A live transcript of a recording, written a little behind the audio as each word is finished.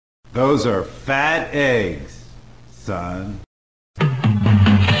Those are fat eggs, son.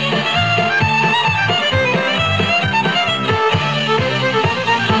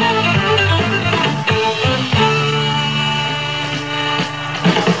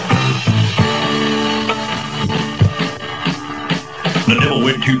 The devil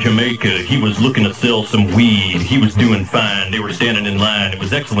went to Jamaica. He was looking to sell some weed. He was doing fine. They were standing in line. It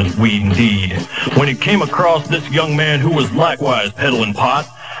was excellent weed indeed. When he came across this young man who was likewise peddling pot,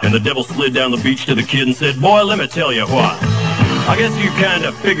 and the devil slid down the beach to the kid and said, "Boy, let me tell you what. I guess you kind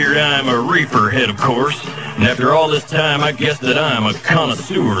of figured I'm a reefer head, of course. And after all this time, I guess that I'm a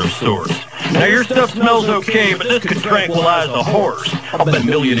connoisseur of sorts. Now, your stuff smells okay, but this could tranquilize a horse. I'll bet $1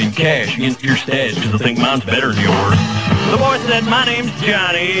 million in cash against your stash because I think mine's better than yours." The boy said, "My name's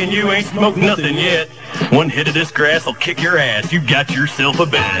Johnny, and you ain't smoked nothing yet. One hit of this grass will kick your ass. You got yourself a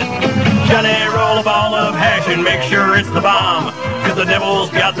bet. Johnny, roll a ball of hash and make sure it's the bomb, because the devil's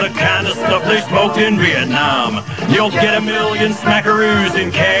got the kind of stuff they smoked in Vietnam. You'll get $1 million smackaroos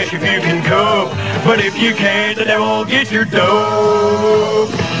in cash if you can cope, but if you can't, the devil will get your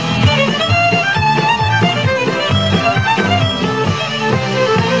dope."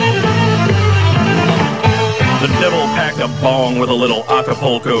 The devil packed a bong with a little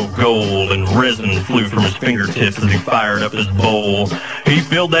Acapulco gold, and resin flew from his fingertips as he fired up his bowl. He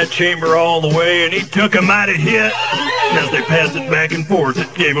filled that chamber all the way, and he took a mighty hit. And as they passed it back and forth,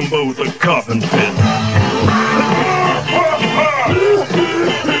 it gave them both a coughing fit.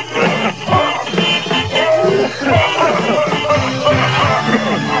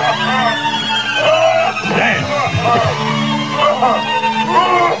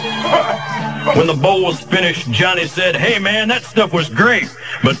 When the bowl was finished, Johnny said, "Hey man, that stuff was great,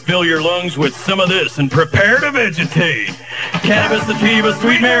 but fill your lungs with some of this and prepare to vegetate. Cannabis sativa,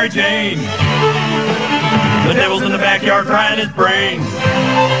 sweet Mary Jane. The devil's in the backyard frying his brain.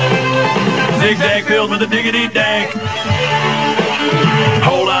 Zigzag filled with a diggity dank.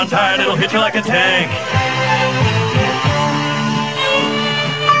 Hold on tight, it'll hit you like a tank."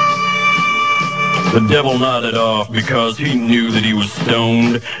 The devil nodded off because he knew that he was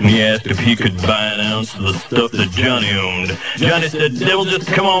stoned, and he asked if he could buy an ounce of the stuff that Johnny owned. Johnny said, "Devil, just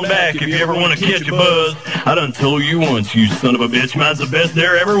come on back if you ever want to catch a buzz. I done told you once, you son of a bitch, mine's the best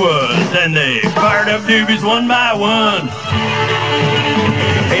there ever was." And they fired up doobies one by one.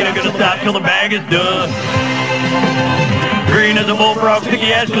 Ain't it gonna stop till the bag is done. Green as a bullfrog,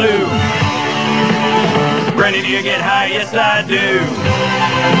 sticky as glue. Brandy, do you get high? Yes, I do.